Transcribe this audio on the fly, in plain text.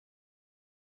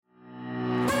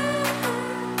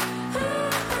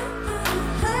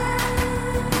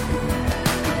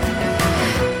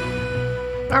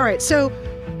All right, so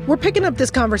we're picking up this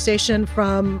conversation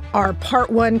from our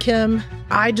part one, Kim.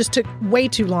 I just took way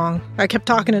too long. I kept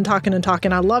talking and talking and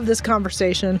talking. I love this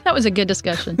conversation. That was a good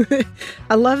discussion.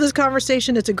 I love this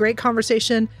conversation. It's a great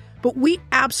conversation, but we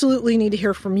absolutely need to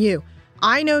hear from you.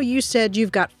 I know you said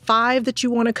you've got 5 that you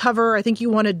want to cover. I think you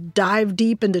want to dive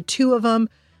deep into 2 of them.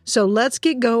 So let's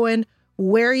get going.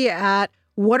 Where are you at?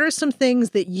 What are some things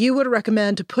that you would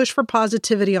recommend to push for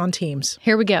positivity on teams?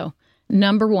 Here we go.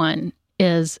 Number 1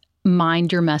 is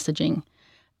mind your messaging.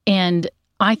 And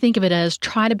I think of it as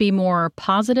try to be more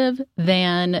positive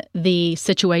than the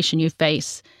situation you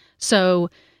face.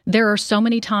 So there are so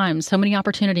many times, so many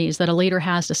opportunities that a leader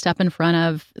has to step in front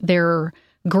of their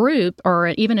group or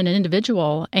even an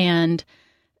individual and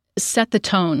set the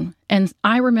tone. And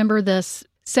I remember this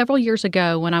several years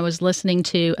ago when I was listening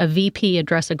to a VP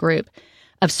address a group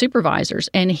of supervisors,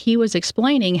 and he was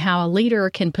explaining how a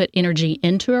leader can put energy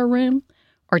into a room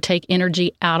or take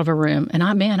energy out of a room. And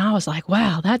I was like,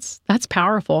 wow, that's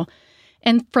powerful.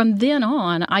 And from then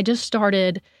on, I just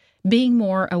started being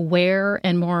more aware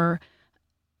and more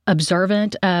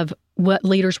observant of what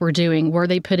leaders were doing. Were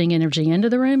they putting energy into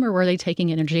the room or were they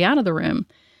taking energy out of the room?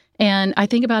 And I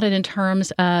think about it in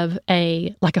terms of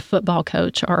like a football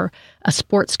coach or a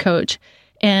sports coach.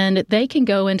 And they can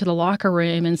go into the locker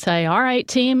room and say, all right,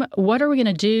 team, what are we going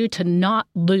to do to not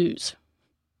lose?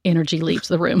 Energy leaves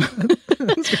the room.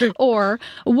 Or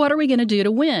what are we going to do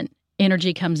to win?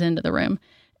 Energy comes into the room.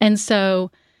 And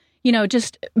so,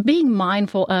 just being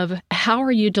mindful of how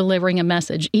are you delivering a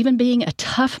message, even being a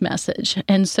tough message.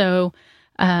 And so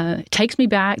it takes me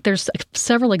back. There's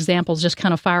several examples just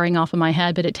kind of firing off in my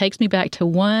head, but it takes me back to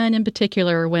one in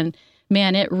particular when,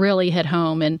 man, it really hit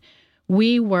home. And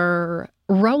we were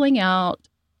rolling out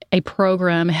a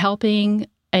program helping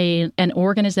an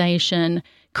organization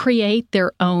create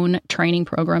their own training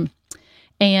program.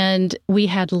 And we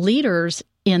had leaders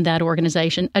in that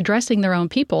organization addressing their own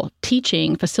people,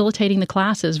 teaching, facilitating the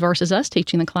classes versus us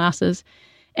teaching the classes.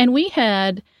 And we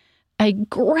had a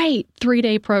great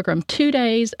 3-day program, 2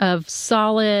 days of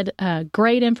solid,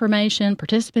 great information,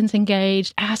 participants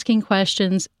engaged, asking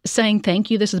questions, saying,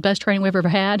 thank you, this is the best training we've ever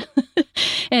had.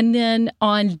 And then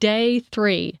on day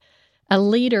 3, a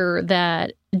leader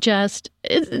that just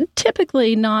is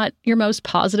typically not your most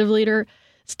positive leader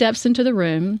steps into the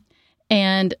room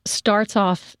and starts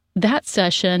off that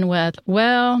session with,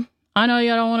 well, I know you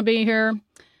don't want to be here.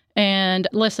 And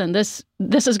listen, this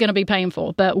is going to be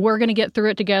painful, but we're going to get through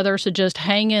it together. So just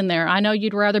hang in there. I know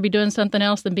you'd rather be doing something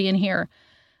else than being here.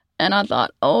 And I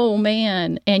thought, oh,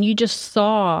 man. And you just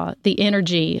saw the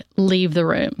energy leave the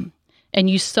room. And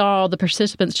you saw the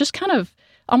participants just kind of,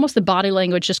 almost the body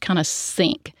language just kind of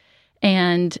sink.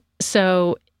 And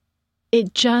so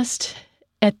it just,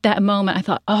 at that moment, I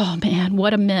thought, oh, man,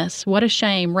 what a miss, what a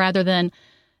shame, rather than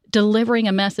delivering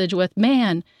a message with,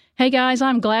 man, hey, guys,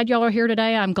 I'm glad y'all are here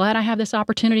today. I'm glad I have this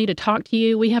opportunity to talk to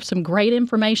you. We have some great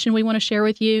information we want to share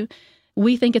with you.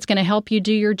 We think it's going to help you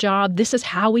do your job. This is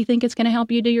how we think it's going to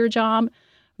help you do your job,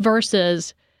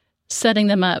 versus setting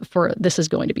them up for this is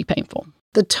going to be painful.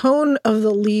 The tone of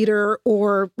the leader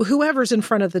or whoever's in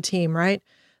front of the team, right?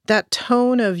 That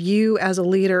tone of you as a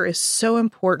leader is so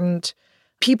important.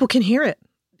 People can hear it.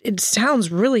 It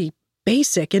sounds really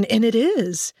basic, and it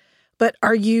is. But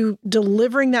are you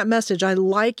delivering that message? I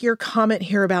like your comment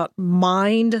here about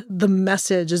mind the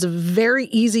message. It's very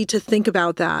easy to think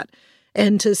about that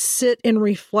and to sit and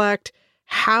reflect,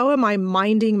 how am I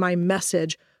minding my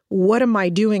message? What am I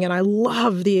doing? And I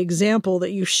love the example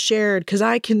that you shared, because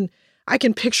I can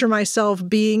picture myself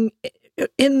being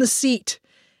in the seat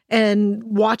and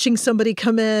watching somebody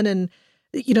come in and,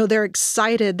 they're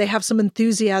excited. They have some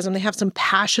enthusiasm. They have some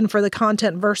passion for the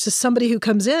content, versus somebody who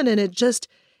comes in and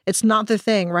it's not the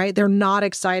thing, right? They're not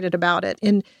excited about it.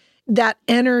 And that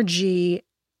energy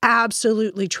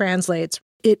absolutely translates.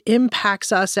 It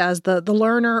impacts us as the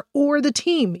learner or the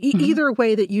team, either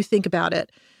way that you think about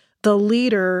it. The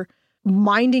leader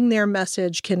minding their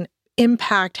message can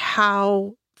impact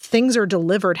how things are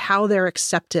delivered, how they're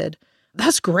accepted.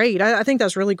 That's great. I think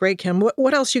that's really great, Kim.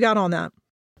 What else you got on that?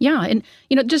 Yeah. And,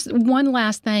 just one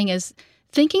last thing is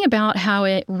thinking about how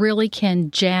it really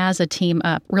can jazz a team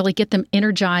up, really get them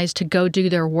energized to go do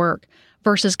their work,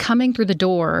 versus coming through the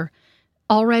door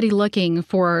already looking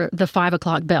for the 5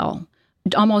 o'clock bell.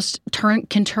 Almost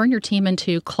can turn your team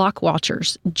into clock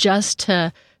watchers just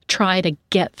to try to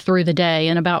get through the day.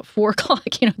 And about 4 o'clock,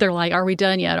 they're like, are we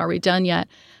done yet? Are we done yet?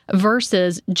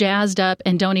 Versus jazzed up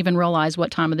and don't even realize what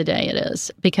time of the day it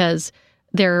is because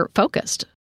they're focused.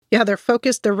 Yeah, they're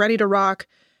focused. They're ready to rock.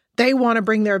 They want to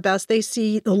bring their best. They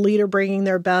see the leader bringing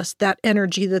their best. That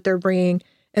energy that they're bringing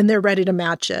and they're ready to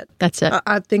match it. That's it.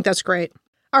 I think that's great.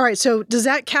 All right. So does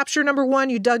that capture number one?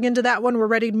 You dug into that one. We're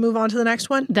ready to move on to the next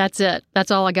one? That's it.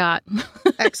 That's all I got.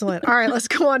 Excellent. All right. Let's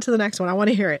go on to the next one. I want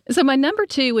to hear it. So my number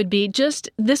two would be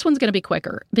this one's going to be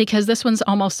quicker because this one's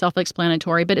almost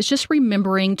self-explanatory, but it's just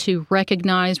remembering to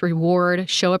recognize, reward,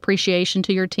 show appreciation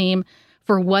to your team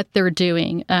for what they're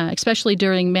doing, especially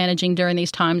managing during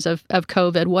these times of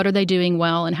COVID. What are they doing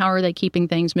well and how are they keeping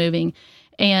things moving?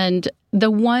 And the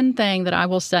one thing that I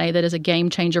will say that is a game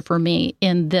changer for me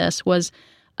in this was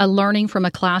a learning from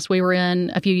a class we were in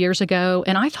a few years ago.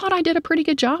 And I thought I did a pretty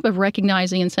good job of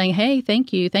recognizing and saying, hey,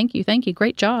 thank you,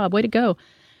 great job, way to go.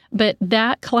 But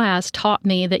that class taught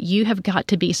me that you have got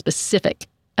to be specific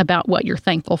about what you're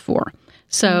thankful for.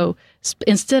 So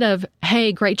instead of,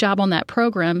 hey, great job on that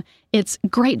program, it's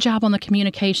great job on the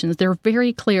communications. They're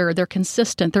very clear. They're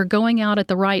consistent. They're going out at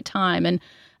the right time. And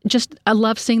I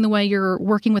love seeing the way you're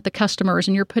working with the customers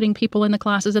and you're putting people in the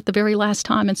classes at the very last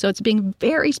time. And so it's being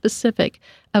very specific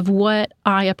of what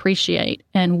I appreciate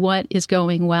and what is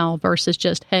going well versus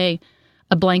just, hey,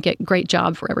 a blanket, great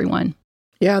job for everyone.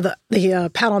 Yeah,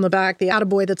 the pat on the back, the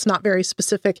attaboy that's not very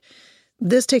specific.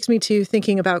 This takes me to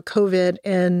thinking about COVID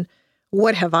and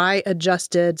what have I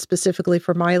adjusted specifically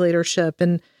for my leadership?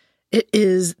 And it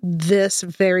is this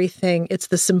very thing. It's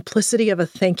the simplicity of a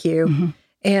thank you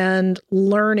and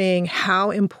learning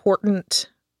how important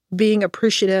being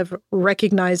appreciative,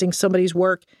 recognizing somebody's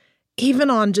work, even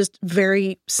on just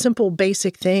very simple,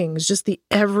 basic things, just the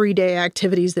everyday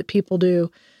activities that people do.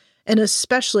 And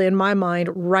especially in my mind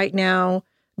right now,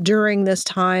 during this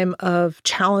time of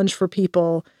challenge for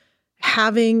people,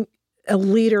 having a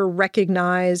leader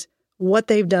recognize what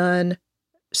they've done,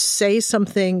 say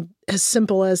something as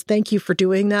simple as thank you for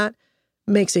doing that,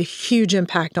 makes a huge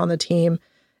impact on the team.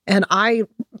 And I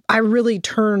really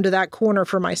turned that corner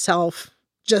for myself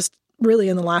just really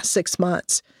in the last 6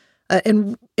 months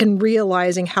in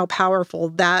realizing how powerful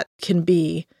that can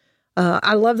be.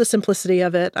 I love the simplicity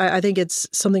of it. I think it's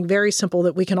something very simple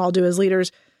that we can all do as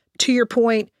leaders. To your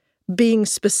point, being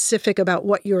specific about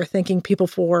what you're thanking people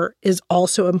for is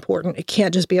also important. It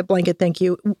can't just be a blanket thank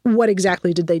you. What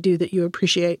exactly did they do that you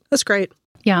appreciate? That's great.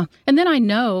 Yeah. And then I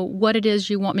know what it is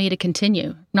you want me to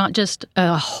continue, not just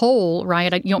a whole,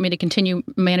 right? You want me to continue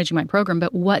managing my program,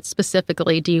 but what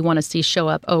specifically do you want to see show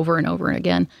up over and over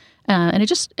again? And it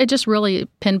just really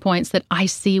pinpoints that I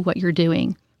see what you're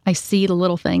doing. I see the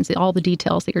little things, all the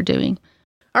details that you're doing.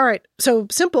 All right. So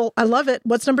simple. I love it.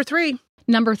 What's number 3?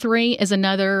 Number 3 is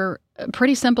another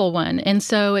pretty simple one. And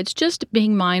so it's just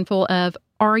being mindful of,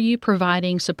 are you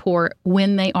providing support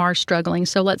when they are struggling?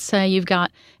 So let's say you've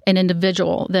got an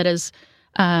individual that is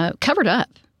covered up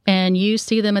and you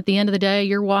see them at the end of the day,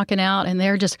 you're walking out and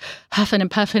they're just huffing and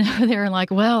puffing over there and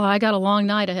like, well, I got a long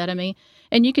night ahead of me.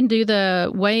 And you can do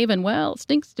the wave and, well, it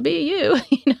stinks to be you.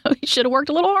 You should have worked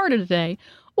a little harder today.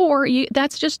 Or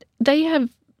they have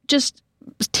just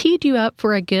teed you up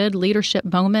for a good leadership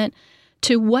moment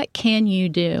to what can you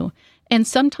do? And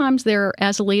sometimes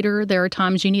as a leader, there are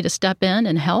times you need to step in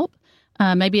and help.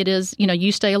 Maybe it is,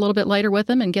 you stay a little bit later with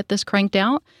them and get this cranked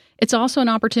out. It's also an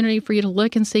opportunity for you to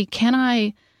look and see, can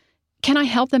I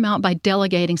help them out by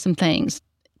delegating some things?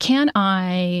 Can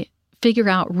I figure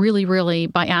out really, really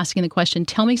by asking the question,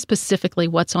 tell me specifically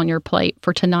what's on your plate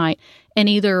for tonight, and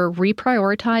either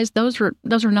reprioritize,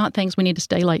 those are not things we need to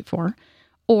stay late for,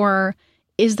 or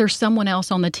is there someone else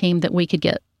on the team that we could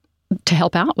get to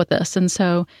help out with this? And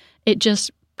so it just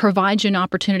provides you an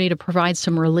opportunity to provide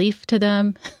some relief to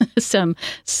them, some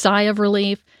sigh of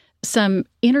relief, some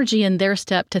energy in their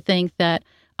step to think that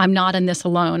I'm not in this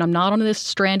alone. I'm not on this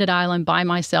stranded island by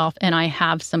myself, and I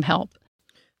have some help.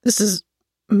 This is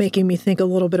making me think a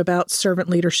little bit about servant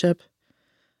leadership.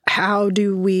 How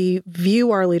do we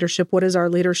view our leadership? What is our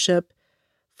leadership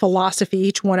philosophy?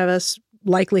 Each one of us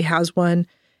likely has one.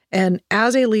 And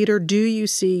as a leader, do you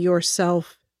see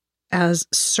yourself as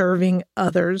serving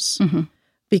others? Mm-hmm.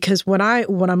 Because when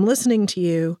I'm listening to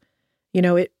you,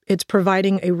 it's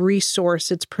providing a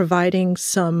resource, it's providing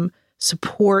some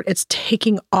support, it's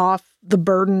taking off the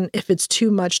burden if it's too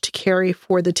much to carry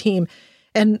for the team.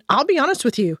 And I'll be honest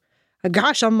with you,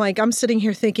 gosh, I'm sitting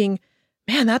here thinking,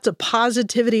 man, that's a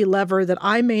positivity lever that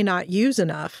I may not use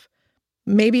enough.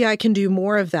 Maybe I can do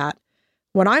more of that.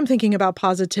 When I'm thinking about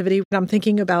positivity, I'm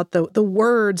thinking about the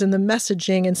words and the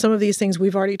messaging and some of these things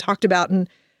we've already talked about. And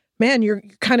man, you're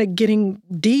kind of getting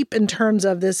deep in terms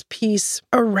of this piece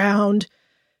around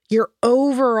your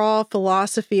overall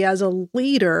philosophy as a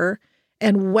leader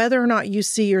and whether or not you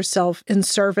see yourself in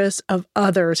service of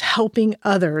others, helping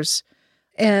others.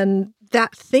 And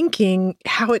that thinking,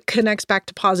 how it connects back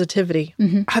to positivity.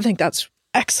 Mm-hmm. I think that's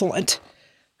excellent.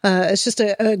 It's just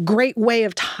a great way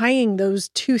of tying those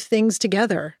two things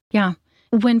together. Yeah.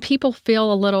 When people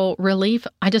feel a little relief,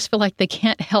 I just feel like they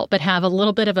can't help but have a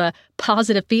little bit of a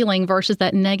positive feeling versus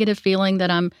that negative feeling that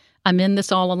I'm in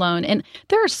this all alone. And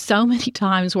there are so many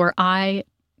times where I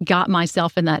got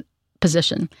myself in that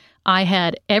position. I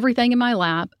had everything in my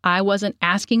lap. I wasn't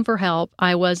asking for help.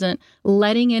 I wasn't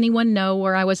letting anyone know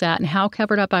where I was at and how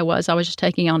covered up I was. I was just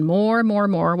taking on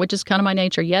more, which is kind of my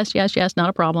nature. Yes, not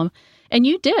a problem. And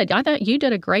you did. I thought you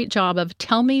did a great job of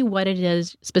tell me what it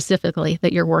is specifically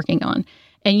that you're working on.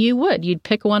 And you'd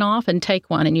pick one off and take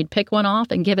one, and you'd pick one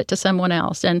off and give it to someone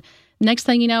else. And next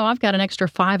thing you know, I've got an extra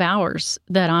 5 hours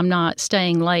that I'm not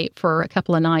staying late for a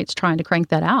couple of nights trying to crank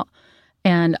that out.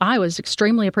 And I was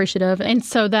extremely appreciative. And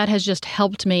so that has just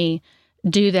helped me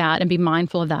do that and be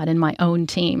mindful of that in my own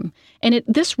team. And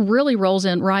this really rolls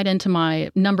in right into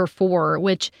my number 4,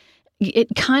 which it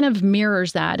kind of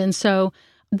mirrors that. And so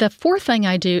the fourth thing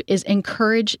I do is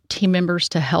encourage team members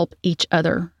to help each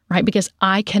other, right? Because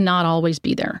I cannot always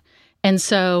be there. And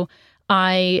so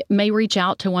I may reach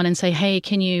out to one and say, hey,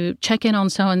 can you check in on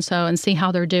so-and-so and see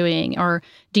how they're doing? Or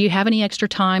do you have any extra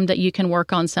time that you can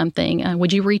work on something?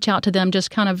 Would you reach out to them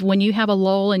just kind of when you have a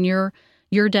lull in your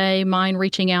day, mine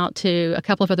reaching out to a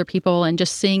couple of other people and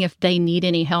just seeing if they need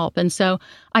any help. And so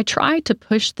I try to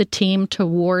push the team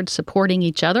toward supporting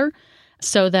each other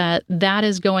so that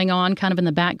is going on kind of in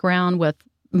the background with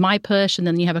my push, and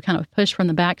then you have a kind of push from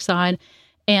the backside.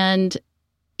 And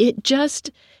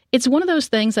it's one of those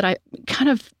things that I kind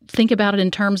of think about it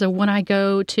in terms of when I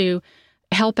go to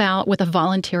help out with a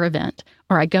volunteer event,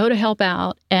 or I go to help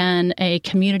out in a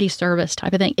community service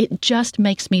type of thing. It just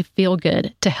makes me feel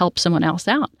good to help someone else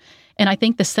out. And I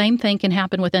think the same thing can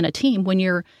happen within a team when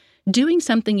you're doing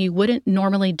something you wouldn't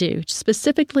normally do,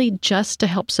 specifically just to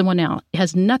help someone out. It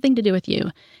has nothing to do with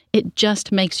you. It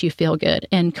just makes you feel good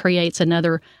and creates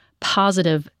another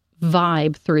positive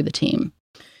vibe through the team.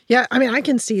 Yeah, I mean, I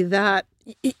can see that.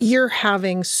 You're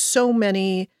having so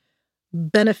many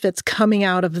benefits coming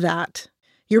out of that.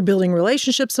 You're building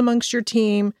relationships amongst your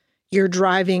team. You're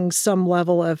driving some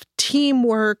level of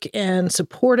teamwork and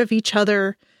support of each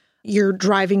other. You're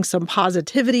driving some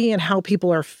positivity and how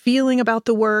people are feeling about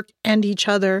the work and each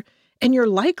other. And you're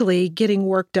likely getting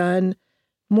work done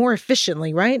more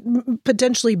efficiently, right?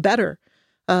 Potentially better.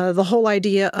 The whole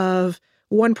idea of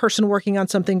one person working on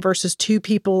something versus 2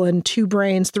 people and 2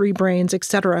 brains, 3 brains,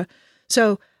 etc.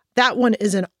 So that one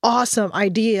is an awesome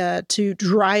idea to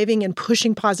driving and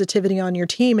pushing positivity on your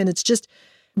team. And it's just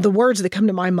the words that come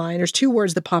to my mind. There's 2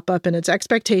 words that pop up, and it's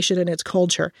expectation and it's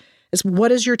culture. It's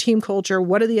what is your team culture?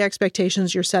 What are the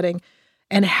expectations you're setting?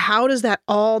 And how does that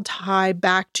all tie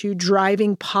back to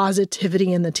driving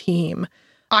positivity in the team?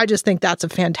 I just think that's a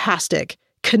fantastic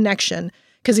connection.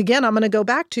 Because again, I'm going to go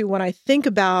back to when I think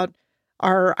about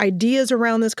our ideas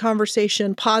around this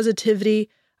conversation, positivity.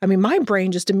 I mean, my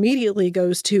brain just immediately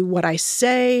goes to what I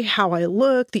say, how I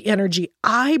look, the energy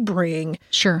I bring.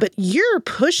 Sure. But you're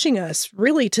pushing us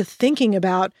really to thinking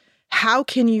about how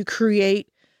can you create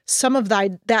some of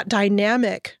that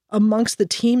dynamic amongst the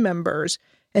team members.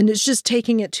 And it's just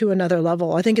taking it to another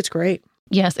level. I think it's great.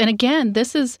 Yes. And again,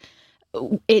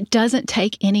 it doesn't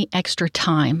take any extra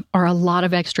time or a lot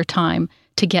of extra time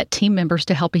to get team members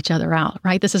to help each other out,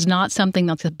 right? This is not something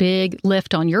that's a big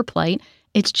lift on your plate.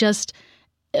 It's just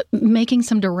making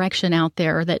some direction out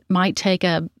there that might take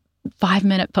a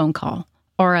 5-minute phone call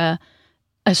or a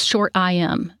short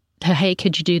IM to, hey,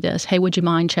 could you do this? Hey, would you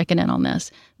mind checking in on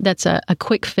this? That's a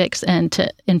quick fix and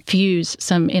to infuse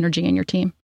some energy in your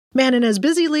team. Man, and as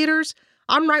busy leaders,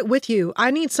 I'm right with you.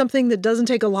 I need something that doesn't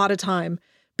take a lot of time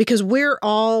because we're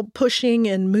all pushing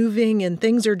and moving and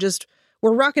things are just,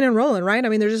 we're rocking and rolling, right? I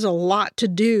mean, there's just a lot to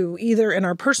do either in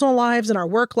our personal lives and our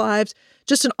work lives,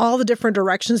 just in all the different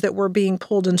directions that we're being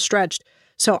pulled and stretched.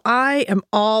 So I am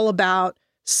all about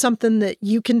something that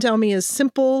you can tell me is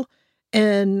simple.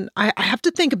 And I have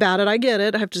to think about it. I get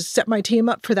it. I have to set my team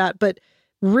up for that. But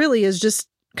really is just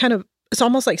kind of, it's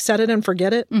almost like set it and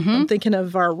forget it. Mm-hmm. I'm thinking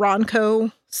of our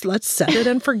Ronco, let's set it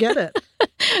and forget it.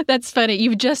 That's funny.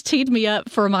 You've just teed me up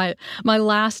for my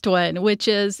last one, which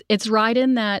is it's right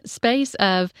in that space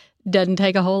of doesn't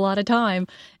take a whole lot of time.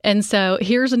 And so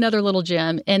here's another little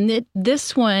gem. And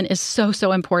this one is so,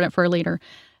 so important for a leader.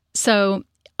 So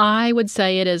I would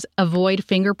say it is avoid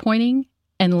finger pointing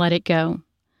and let it go.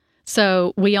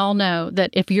 So we all know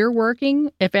that if you're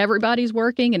working, if everybody's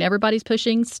working and everybody's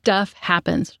pushing, stuff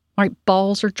happens, right?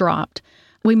 Balls are dropped.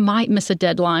 We might miss a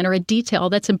deadline or a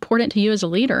detail that's important to you as a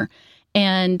leader.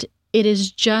 And it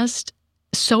is just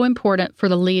so important for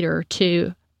the leader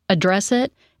to address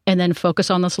it and then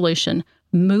focus on the solution,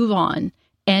 move on,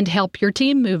 and help your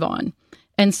team move on.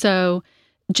 And so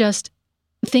just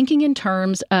thinking in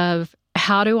terms of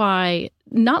how do I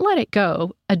not let it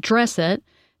go, address it,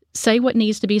 say what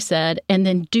needs to be said, and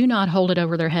then do not hold it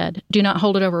over their head. Do not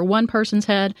hold it over one person's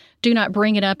head. Do not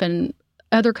bring it up in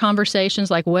other conversations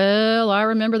like, well, I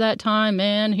remember that time,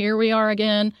 man, here we are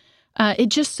again. It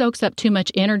just soaks up too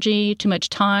much energy, too much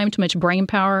time, too much brain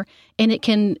power, and it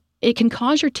can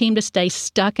cause your team to stay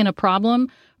stuck in a problem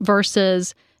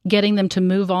versus getting them to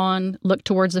move on, look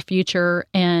towards the future,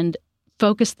 and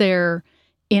focus their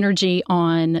energy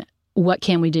on what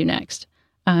can we do next.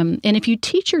 And if you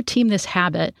teach your team this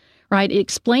habit, right,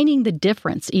 explaining the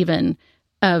difference even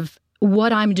of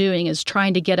what I'm doing is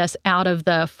trying to get us out of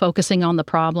the focusing on the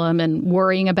problem and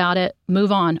worrying about it,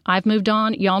 move on. I've moved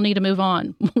on. Y'all need to move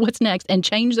on. What's next? And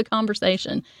change the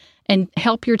conversation and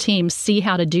help your team see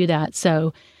how to do that.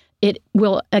 So it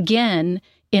will, again,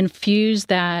 infuse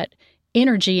that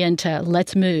energy into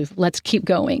let's move, let's keep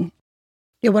going.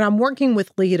 Yeah, when I'm working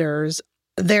with leaders,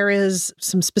 there is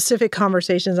some specific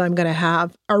conversations I'm going to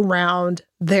have around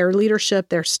their leadership,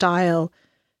 their style,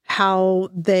 how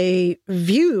they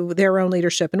view their own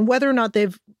leadership, and whether or not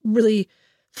they've really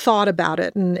thought about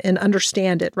it and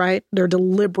understand it, right? They're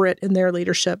deliberate in their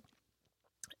leadership.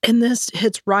 And this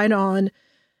hits right on,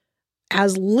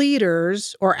 as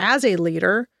leaders or as a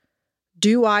leader,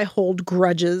 do I hold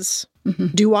grudges? Mm-hmm.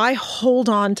 Do I hold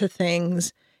on to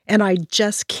things and I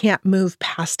just can't move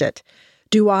past it?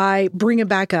 Do I bring it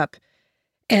back up?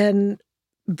 And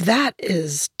that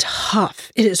is tough.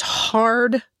 It is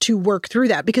hard to work through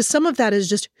that because some of that is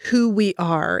just who we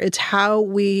are. It's how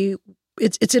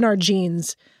it's in our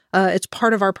genes. It's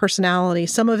part of our personality.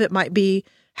 Some of it might be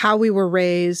how we were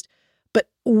raised. But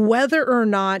whether or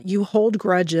not you hold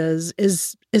grudges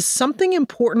is something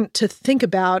important to think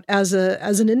about as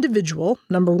an individual,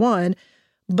 number one.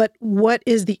 But what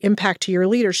is the impact to your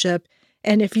leadership?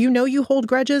 And if you know you hold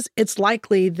grudges, it's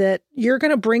likely that you're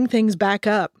going to bring things back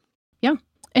up. Yeah.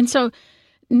 And so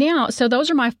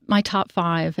those are my top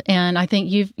 5. And I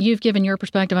think you've given your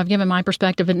perspective, I've given my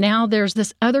perspective. And now there's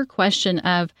this other question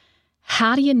of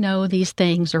how do you know these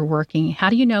things are working? How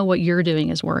do you know what you're doing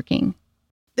is working?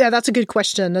 Yeah, that's a good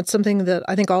question. That's something that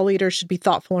I think all leaders should be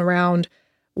thoughtful around.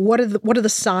 What are the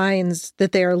signs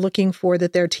that they are looking for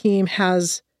that their team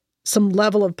has some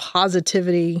level of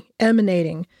positivity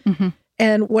emanating? Mm-hmm.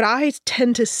 And what I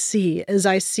tend to see is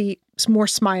I see more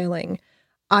smiling.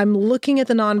 I'm looking at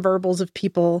the nonverbals of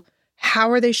people.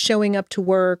 How are they showing up to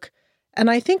work?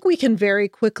 And I think we can very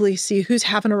quickly see who's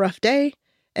having a rough day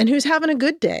and who's having a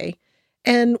good day.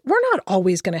 And we're not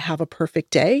always going to have a perfect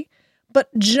day,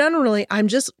 but generally I'm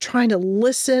just trying to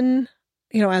listen.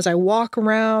 As I walk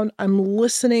around, I'm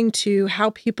listening to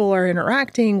how people are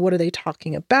interacting. What are they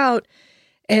talking about?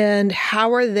 And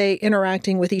how are they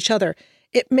interacting with each other?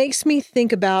 It makes me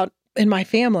think about in my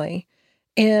family,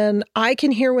 and I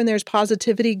can hear when there's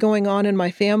positivity going on in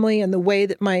my family and the way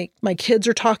that my kids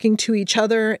are talking to each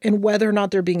other and whether or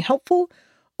not they're being helpful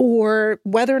or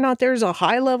whether or not there's a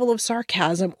high level of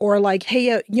sarcasm or like,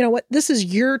 hey, you know what? This is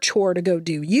your chore to go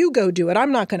do. You go do it.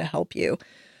 I'm not going to help you.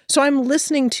 So I'm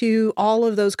listening to all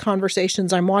of those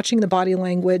conversations. I'm watching the body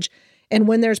language. And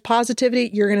when there's positivity,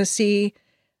 you're going to see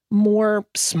more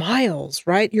smiles,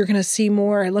 right? You're going to see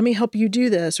more, let me help you do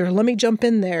this, or let me jump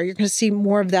in there. You're going to see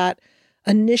more of that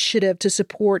initiative to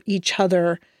support each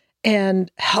other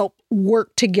and help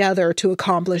work together to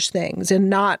accomplish things and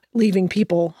not leaving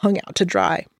people hung out to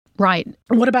dry. Right.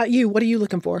 What about you? What are you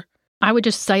looking for? I would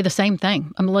just say the same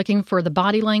thing. I'm looking for the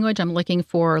body language. I'm looking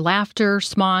for laughter,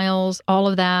 smiles, all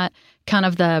of that, kind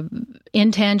of the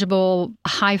intangible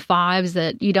high fives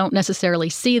that you don't necessarily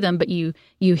see them, but you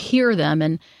hear them.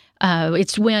 And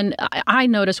it's when I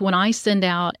notice when I send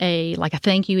out a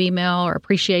thank you email or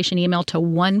appreciation email to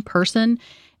one person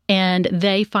and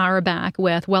they fire back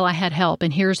with, well, I had help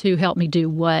and here's who helped me do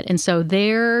what. And so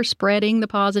they're spreading the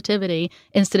positivity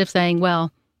instead of saying,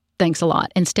 well, thanks a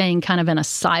lot, and staying kind of in a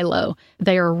silo.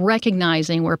 They are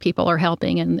recognizing where people are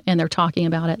helping and they're talking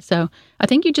about it. So I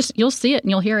think you'll see it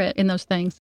and you'll hear it in those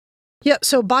things. Yeah.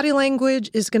 So body language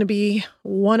is going to be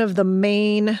one of the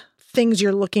main things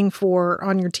you're looking for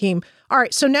on your team. All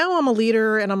right. So now I'm a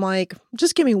leader and I'm like,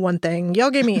 just give me one thing. Y'all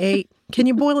gave me 8. Can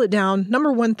you boil it down?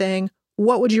 Number one thing,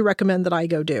 what would you recommend that I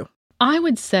go do? I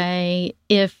would say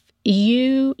if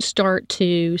you start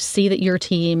to see that your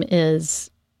team is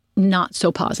not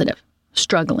so positive,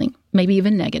 struggling, maybe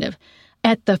even negative,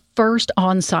 at the first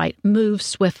on-site, move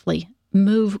swiftly,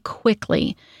 move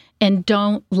quickly, and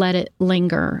don't let it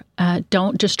linger.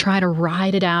 Don't just try to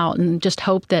ride it out and just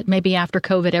hope that maybe after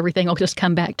COVID, everything will just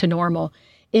come back to normal.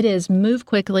 It is move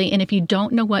quickly. And if you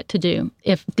don't know what to do,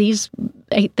 if these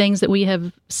 8 things that we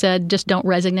have said just don't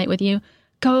resonate with you,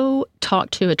 go talk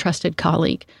to a trusted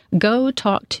colleague. Go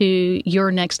talk to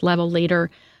your next level leader.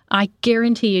 I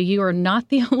guarantee you, you are not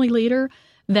the only leader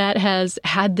that has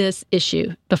had this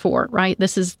issue before, right?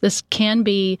 This can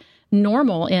be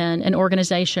normal in an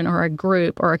organization or a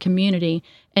group or a community.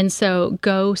 And so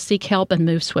go seek help and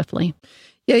move swiftly.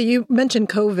 Yeah, you mentioned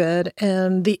COVID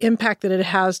and the impact that it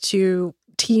has to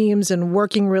teams and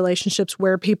working relationships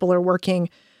where people are working.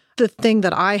 The thing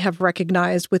that I have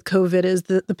recognized with COVID is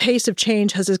that the pace of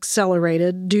change has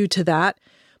accelerated due to that.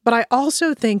 But I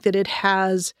also think that it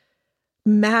has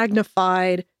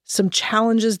magnified some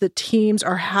challenges that teams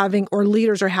are having or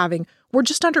leaders are having. We're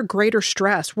just under greater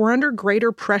stress. We're under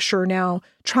greater pressure now,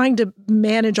 trying to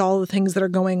manage all the things that are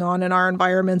going on in our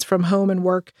environments from home and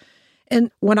work.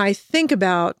 And when I think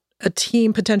about a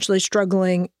team potentially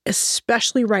struggling,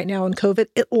 especially right now in COVID,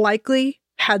 it likely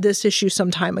had this issue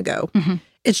some time ago. Mm-hmm.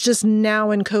 It's just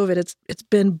now in COVID, it's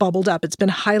been bubbled up. It's been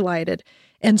highlighted.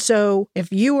 And so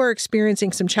if you are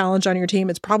experiencing some challenge on your team,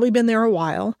 it's probably been there a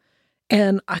while.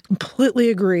 And I completely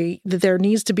agree that there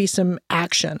needs to be some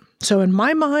action. So in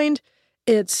my mind,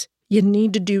 it's you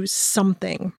need to do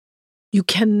something. You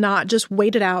cannot just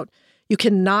wait it out. You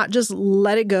cannot just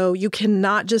let it go. You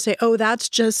cannot just say, oh, that's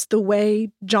just the way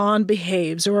John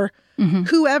behaves or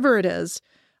whoever it is.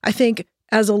 I think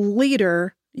as a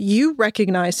leader, you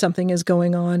recognize something is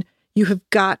going on. You have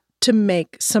got to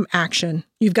make some action.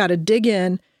 You've got to dig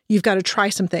in. You've got to try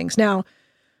some things. Now,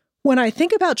 when I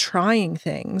think about trying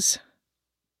things,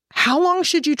 how long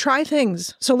should you try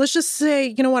things? So let's just say,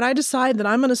 you know what, I decide that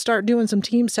I'm going to start doing some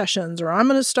team sessions or I'm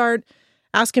going to start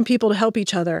asking people to help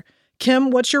each other.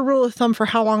 Kim, what's your rule of thumb for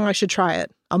how long I should try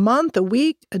it? A month, a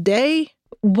week, a day?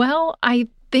 Well, I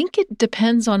think it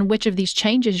depends on which of these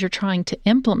changes you're trying to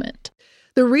implement.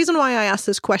 The reason why I ask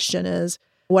this question is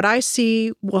what I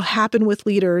see will happen with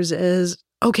leaders is,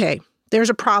 okay, there's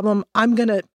a problem. I'm going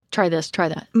to try this, try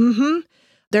that.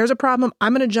 There's a problem.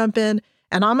 I'm going to jump in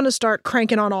and I'm going to start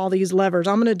cranking on all these levers.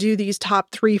 I'm going to do these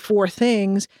top 3, 4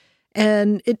 things.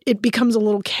 And it becomes a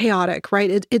little chaotic,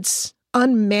 right? It's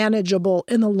unmanageable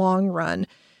in the long run.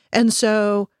 And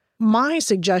so my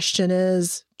suggestion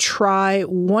is try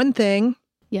one thing.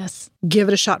 Yes. Give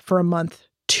it a shot for a month,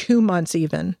 2 months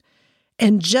even.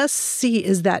 And just see,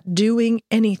 is that doing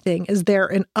anything? Is there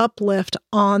an uplift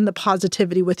on the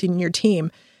positivity within your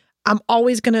team? I'm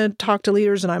always going to talk to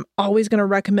leaders and I'm always going to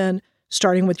recommend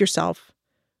starting with yourself.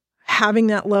 Having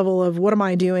that level of what am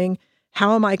I doing?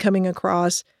 How am I coming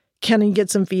across? Can you get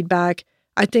some feedback?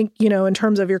 I think, in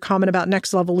terms of your comment about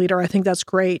next level leader, I think that's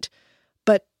great.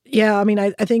 But yeah, I mean,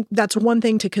 I think that's one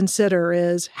thing to consider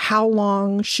is how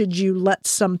long should you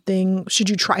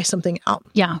try something out?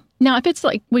 Yeah. Now, if it's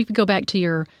like, we could go back to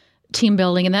your team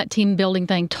building and that team building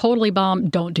thing totally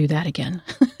bombed, don't do that again.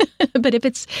 But if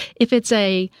it's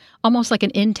almost like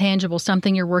an intangible,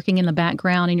 something you're working in the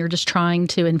background and you're just trying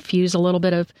to infuse a little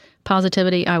bit of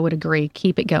positivity, I would agree.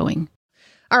 Keep it going.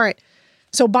 All right.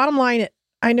 So bottom line,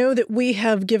 I know that we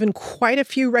have given quite a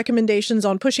few recommendations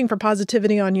on pushing for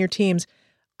positivity on your teams.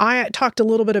 I talked a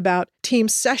little bit about team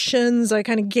sessions. I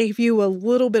kind of gave you a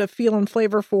little bit of feel and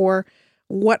flavor for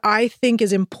what I think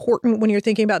is important when you're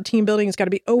thinking about team building. It's got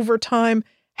to be overtime,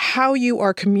 how you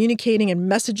are communicating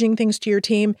and messaging things to your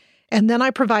team. And then I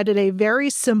provided a very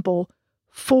simple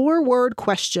 4-word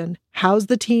question. How's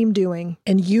the team doing?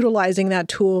 And utilizing that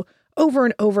tool over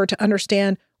and over to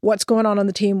understand what's going on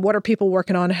the team. What are people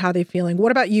working on? How are they feeling?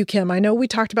 What about you, Kim? I know we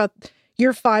talked about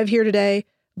your 5 here today.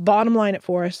 Bottom line it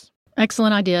for us.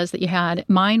 Excellent ideas that you had.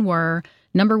 Mine were,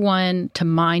 number 1, to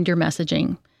mind your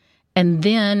messaging. And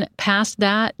then past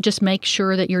that, just make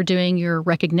sure that you're doing your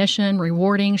recognition,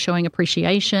 rewarding, showing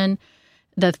appreciation.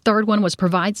 The 3rd one was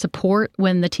provide support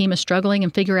when the team is struggling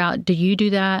and figure out, do you do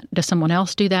that? Does someone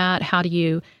else do that? How do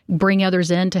you bring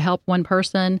others in to help one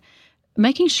person?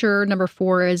 Making sure, number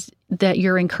 4, is that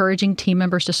you're encouraging team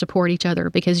members to support each other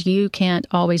because you can't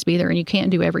always be there and you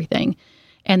can't do everything.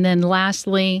 And then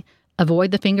lastly,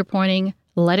 avoid the finger pointing,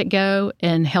 let it go,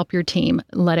 and help your team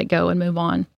let it go and move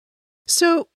on.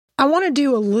 So I want to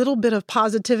do a little bit of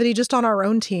positivity just on our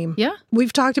own team. Yeah.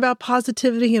 We've talked about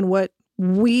positivity and what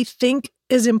we think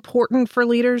is important for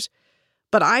leaders,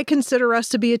 but I consider us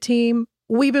to be a team.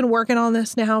 We've been working on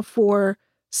this now for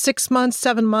 6 months,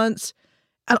 7 months.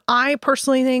 And I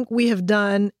personally think we have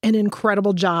done an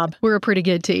incredible job. We're a pretty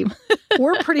good team.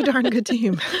 We're a pretty darn good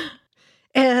team.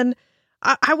 And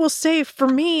I will say, for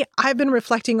me, I've been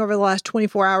reflecting over the last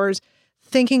 24 hours,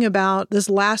 thinking about this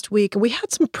last week. We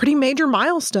had some pretty major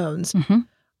milestones.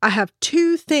 I have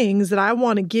 2 things that I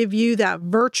want to give you that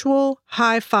virtual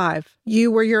high five.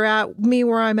 You where you're at, me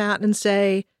where I'm at, and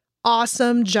say,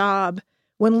 awesome job.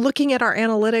 When looking at our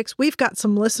analytics, we've got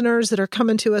some listeners that are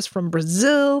coming to us from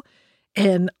Brazil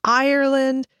and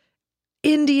Ireland,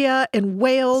 India, and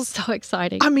Wales. So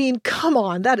exciting. I mean, come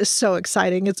on. That is so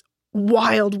exciting. It's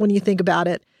wild when you think about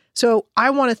it. So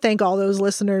I want to thank all those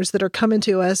listeners that are coming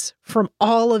to us from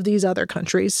all of these other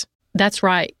countries. That's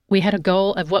right. We had a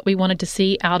goal of what we wanted to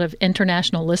see out of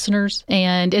international listeners,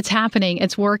 and it's happening.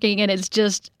 It's working, and it's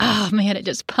just, oh man, it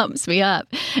just pumps me up.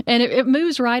 And it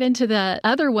moves right into the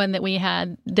other one that we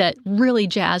had that really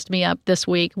jazzed me up this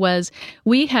week was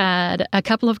we had a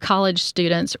couple of college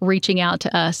students reaching out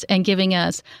to us and giving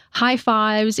us high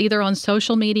fives, either on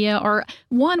social media, or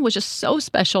one was just so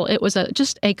special. It was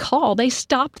just a call. They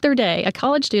stopped their day. A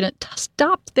college student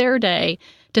stopped their day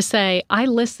to say, I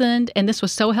listened and this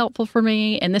was so helpful for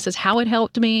me and this is how it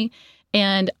helped me.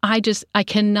 And I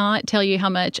cannot tell you how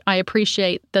much I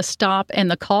appreciate the stop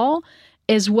and the call,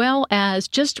 as well as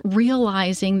just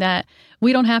realizing that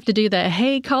we don't have to do that.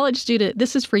 Hey, college student,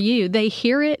 this is for you. They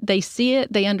hear it, they see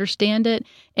it, they understand it,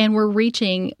 and we're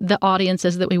reaching the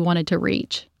audiences that we wanted to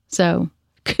reach. So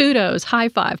kudos. High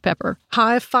five, Pepper.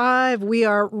 High five. We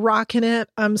are rocking it.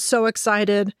 I'm so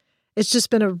excited. It's just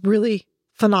been a really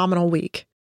phenomenal week.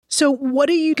 So what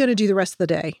are you going to do the rest of the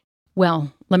day?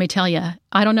 Well, let me tell you,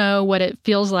 I don't know what it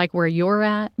feels like where you're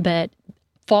at, but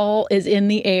fall is in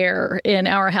the air in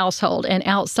our household, and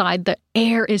outside the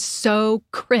air is so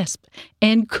crisp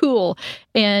and cool.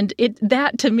 And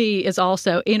that to me is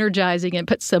also energizing and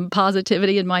puts some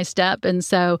positivity in my step. And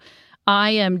so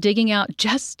I am digging out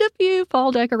just a few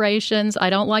fall decorations. I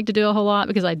don't like to do a whole lot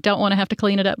because I don't want to have to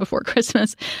clean it up before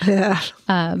Christmas. Yeah.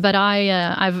 But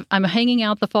I'm hanging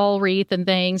out the fall wreath and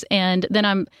things, and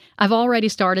then I've already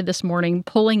started this morning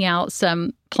pulling out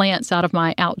some plants out of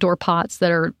my outdoor pots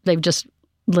they've just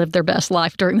lived their best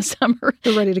life during the summer.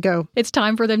 They're ready to go. It's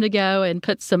time for them to go and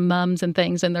put some mums and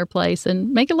things in their place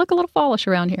and make it look a little fallish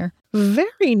around here.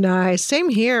 Very nice. Same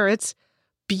here. It's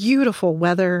beautiful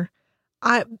weather.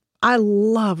 I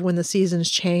love when the seasons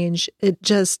change. It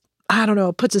just, I don't know,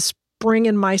 it puts a spring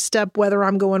in my step, whether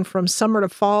I'm going from summer to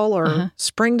fall or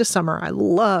spring to summer. I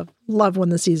love when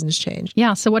the seasons change.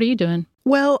 Yeah. So what are you doing?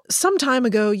 Well, some time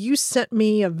ago, you sent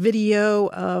me a video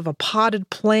of a potted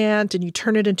plant and you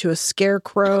turn it into a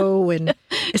scarecrow. And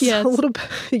it's Yes. a little,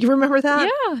 you remember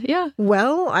that? Yeah.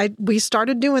 Well, we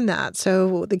started doing that.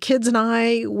 So the kids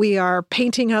and we are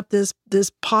painting up this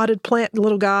potted plant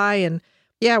little guy, and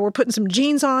yeah, we're putting some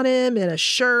jeans on him and a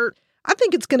shirt. I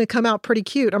think it's going to come out pretty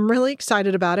cute. I'm really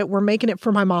excited about it. We're making it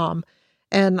for my mom,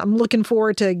 and I'm looking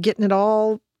forward to getting it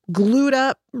all glued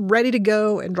up, ready to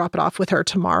go, and drop it off with her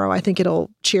tomorrow. I think it'll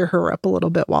cheer her up a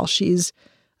little bit while she's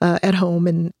at home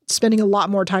and spending a lot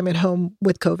more time at home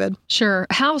with COVID. Sure.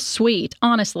 How sweet,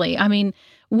 honestly. I mean,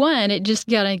 one, it just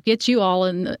gets you all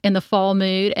in the fall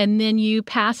mood, and then you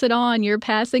pass it on. You're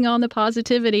passing on the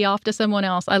positivity off to someone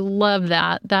else. I love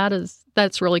that.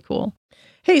 That's really cool.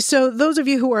 Hey, so those of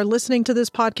you who are listening to this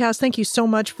podcast, thank you so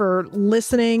much for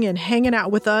listening and hanging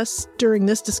out with us during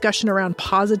this discussion around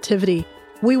positivity.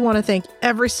 We want to thank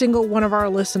every single one of our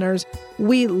listeners.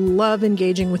 We love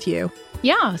engaging with you.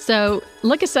 Yeah, so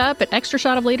look us up at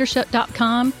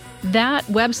extrashotofleadership.com. That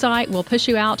website will push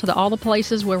you out to all the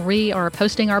places where we are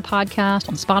posting our podcast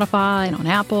on Spotify and on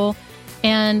Apple.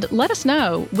 And let us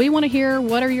know. We want to hear,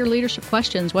 what are your leadership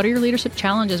questions? What are your leadership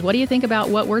challenges? What do you think about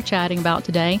what we're chatting about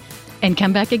today? And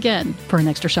come back again for an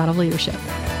extra shot of leadership.